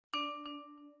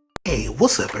Hey,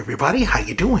 what's up everybody? How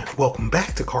you doing? Welcome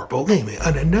back to Karpo Gaming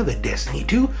on another Destiny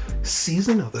 2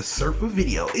 Season of the Seraph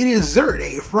video. It is Xur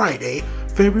Day, Friday,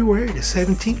 February the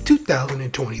 17th,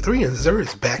 2023, and Xur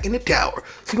is back in the tower.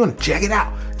 So you're going to check it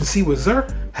out and see what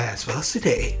Xur has for us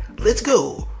today. Let's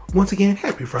go! Once again,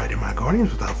 happy Friday, my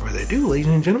Guardians. Without further ado, ladies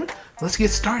and gentlemen, let's get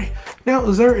started. Now,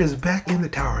 Xur is back in the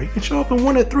tower. He can show up in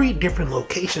one of three different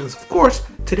locations. Of course,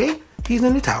 today, he's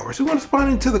in the tower. So we're going to spawn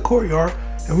into the courtyard,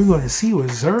 and we're going to see what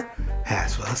Xur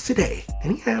has for us today.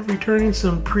 And he have returning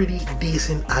some pretty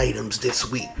decent items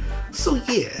this week. So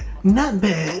yeah, not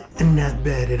bad, and not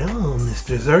bad at all,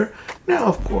 Mr. Xur. Now,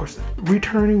 of course,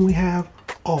 returning we have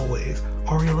always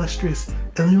our illustrious,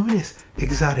 illuminous,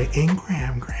 exotic, and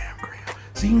gram.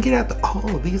 So you can get out to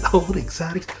all of these old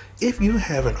exotics if you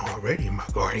haven't already, my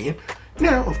Guardian.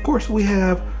 Now, of course, we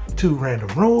have two random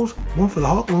rolls, one for the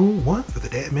Hawk Moon, one for the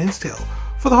Dead Man's Tail.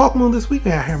 For the Hawk Moon this week, we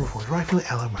have Hammer Force Rifle and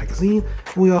Allied Magazine,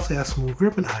 and we also have Smooth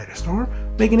Grip and Eye of the Storm,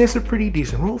 making this a pretty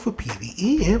decent roll for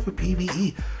PvE and for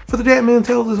PvE. For the Dead Man's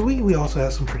Tail this week, we also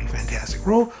have some pretty fantastic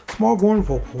roll, Small Born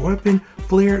Vocal Weapon,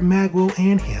 Flare, Magwell,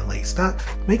 and Hand Laid Stock,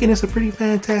 making this a pretty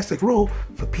fantastic roll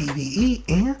for PvE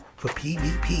and for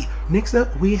PvP. Next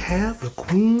up, we have the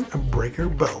Queen Breaker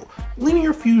Bow.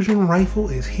 Linear Fusion Rifle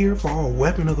is here for our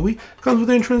weapon of the week. Comes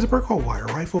with an intrinsic perk called Wire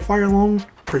Rifle, Fire Long,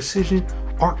 Precision,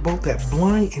 Arc Bolt that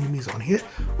blind enemies on hit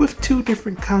with two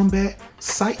different combat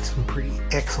sights and pretty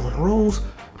excellent rolls,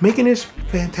 making this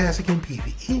fantastic in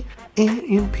PvE and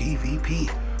in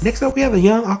PvP. Next up, we have the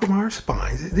Young Aquamire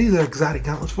Spines. These are exotic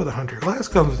gauntlets for the Hunter class.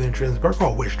 Comes with an intrinsic perk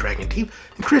called Wish Dragon Teeth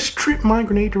and Chris Trip Mine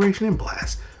Grenade Duration and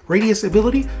Blast. Radius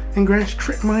ability and grants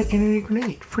Trip Mine Energy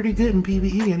Grenade. Pretty good in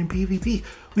PvE and in PvP.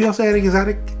 We also had an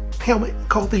exotic helmet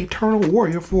called the Eternal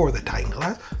Warrior for the Titan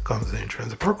class. Comes with an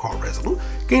intrinsic perk called Resolute.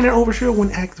 Gain an overshield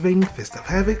when activating Fist of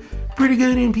Havoc. Pretty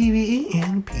good in PvE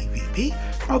and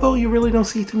PvP, although you really don't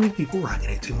see too many people rocking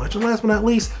it too much. And last but not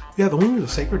least, we have the Wings of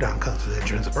Sacred Dawn. Comes with an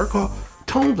intrinsic perk called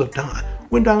Tomes of Dawn.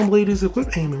 When Dawn Blade is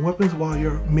equipped, aiming weapons while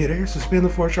you're mid-air, suspend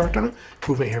them for a short time,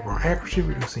 improving airborne accuracy,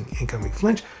 reducing incoming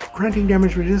flinch, granting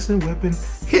damage resistant weapon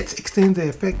hits, extends the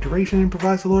effect duration, and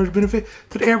provides a large benefit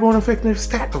to the airborne effectiveness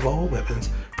stat of all weapons.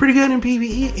 Pretty good in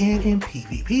PvE and in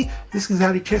PvP. This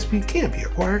exotic chest piece can be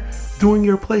acquired during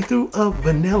your playthrough of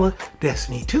Vanilla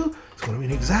Destiny 2. It's going to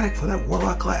be an exotic for that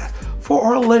Warlock class. For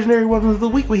our legendary weapons of the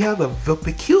week, we have the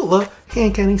Vipicula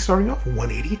hand cannon starting off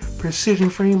 180 precision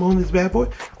frame on this bad boy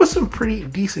with some pretty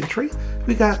decent traits.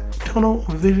 We got tunnel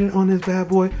vision on this bad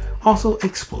boy, also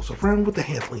explosive round with the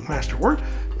handling masterwork,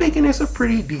 making this a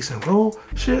pretty decent roll.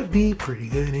 Should be pretty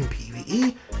good in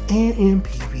PvE and in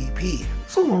PvP,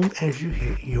 so long as you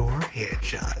hit your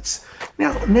headshots.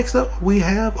 Now, next up, we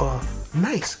have a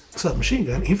nice submachine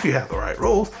gun if you have the right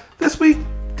rolls. This week,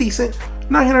 decent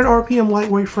 900 RPM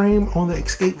lightweight frame on the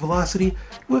escape velocity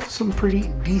with some pretty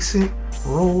decent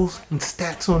rolls and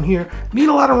stats on here. Need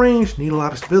a lot of range, need a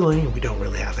lot of stability, and we don't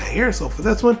really have that here, so for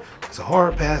this one, it's a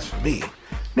hard pass for me.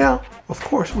 Now, of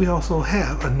course, we also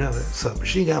have another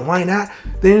submachine gun. Why not?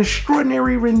 The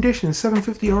Extraordinary Rendition,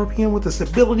 750 RPM with the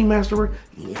Stability Masterwork.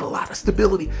 You need a lot of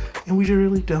stability, and we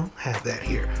really don't have that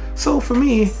here. So for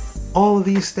me, all of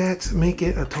these stats make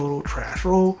it a total trash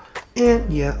roll.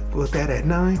 And yeah, with that at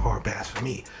 9, hard pass for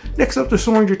me. Next up, the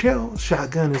Soaring Your Tail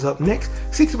shotgun is up next.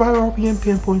 65 RPM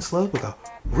pinpoint slug with a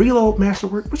reload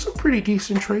masterwork with some pretty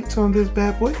decent traits on this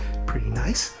bad boy. Pretty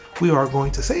nice. We are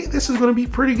going to say this is going to be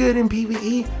pretty good in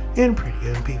PvE and pretty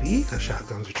good in PvE because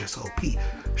shotguns are just OP.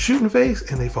 Shoot in the face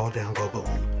and they fall down, go boom.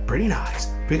 Pretty nice.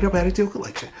 Pick it up at a Teal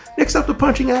Collection. Next up, the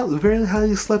Punching Out, very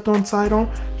highly slept on sidearm.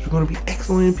 It's going to be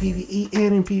excellent in PvE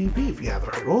and in PvP if you have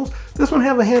the right rolls. This one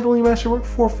have a handling masterwork,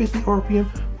 450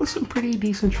 RPM with some pretty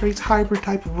decent traits, hybrid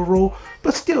type of a roll,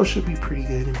 but still should be pretty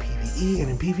good in PvE and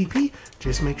in PvP.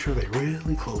 Just make sure they're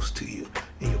really close to you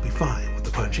and you'll be fine with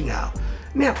the Punching Out.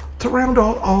 Now, to round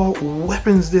out all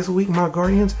weapons this week, my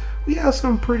Guardians, we have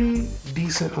some pretty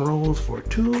decent rolls for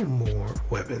two more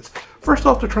weapons. First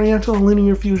off, the Triantal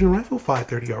Linear Fusion Rifle,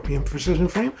 530 RPM precision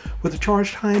frame with a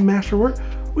charge time masterwork,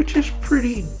 which is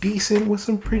pretty decent with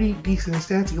some pretty decent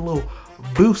stats. A little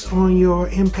boost on your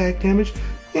impact damage,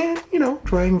 and you know,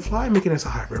 Dragonfly making us a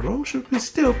hybrid roll should be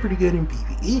still pretty good in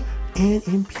PvE and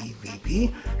in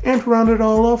PvP. And to round it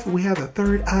all off, we have the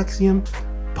third Axiom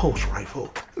Pulse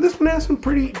Rifle. And this one has some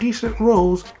pretty decent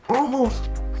rolls, almost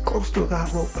close to a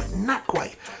god roll, but not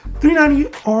quite. 390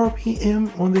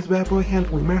 RPM on this bad boy,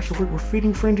 handling masterwork with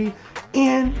Fitting Frenzy,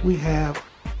 and we have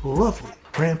lovely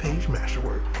Rampage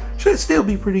masterwork. Should still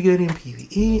be pretty good in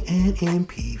PvE and in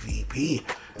PvP.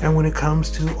 And when it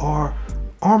comes to our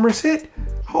armor set.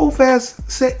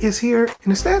 Holdfast set is here,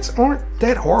 and the stats aren't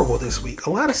that horrible this week. A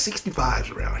lot of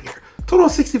 65s around here. Total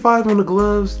 65 on the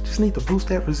gloves. Just need to boost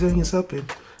that resilience up, and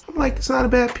I'm like, it's not a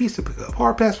bad piece to pick up.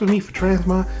 Hard pass for me for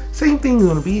transmog. Same thing is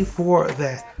going to be for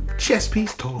that chest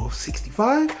piece. Total of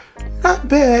 65. Not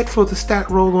bad for the stat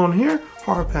roll on here.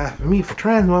 Hard pass for me for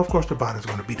transmog. Of course, the bottom is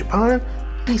going to be the bottom.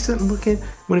 Decent looking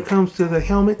when it comes to the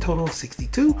helmet. Total of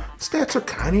 62. Stats are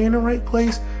kind of in the right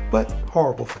place, but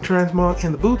horrible for transmog.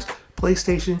 And the boots,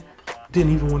 PlayStation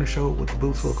didn't even want to show what the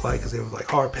boots look like because it was like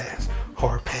hard pass,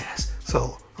 hard pass.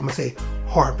 So I'm gonna say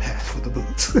hard pass for the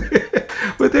boots.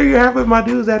 But there you have it, my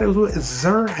dudes. That is what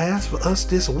Xur has for us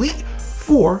this week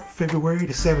for February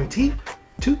the 17th,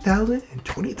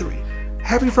 2023.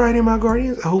 Happy Friday, my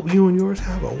guardians. I hope you and yours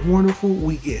have a wonderful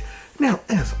weekend. Now,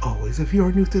 as always, if you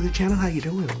are new to the channel, how you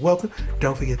doing? Welcome.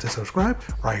 Don't forget to subscribe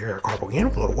right here at Karpo.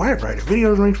 Upload a wide variety of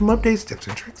videos range from updates, tips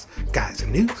and tricks, guides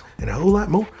and news, and a whole lot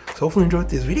more. So hopefully you enjoyed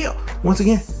this video. Once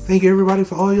again, thank you everybody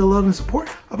for all your love and support.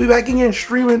 I'll be back again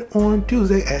streaming on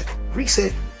Tuesday at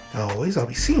Reset. As always, I'll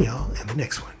be seeing y'all in the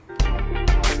next one.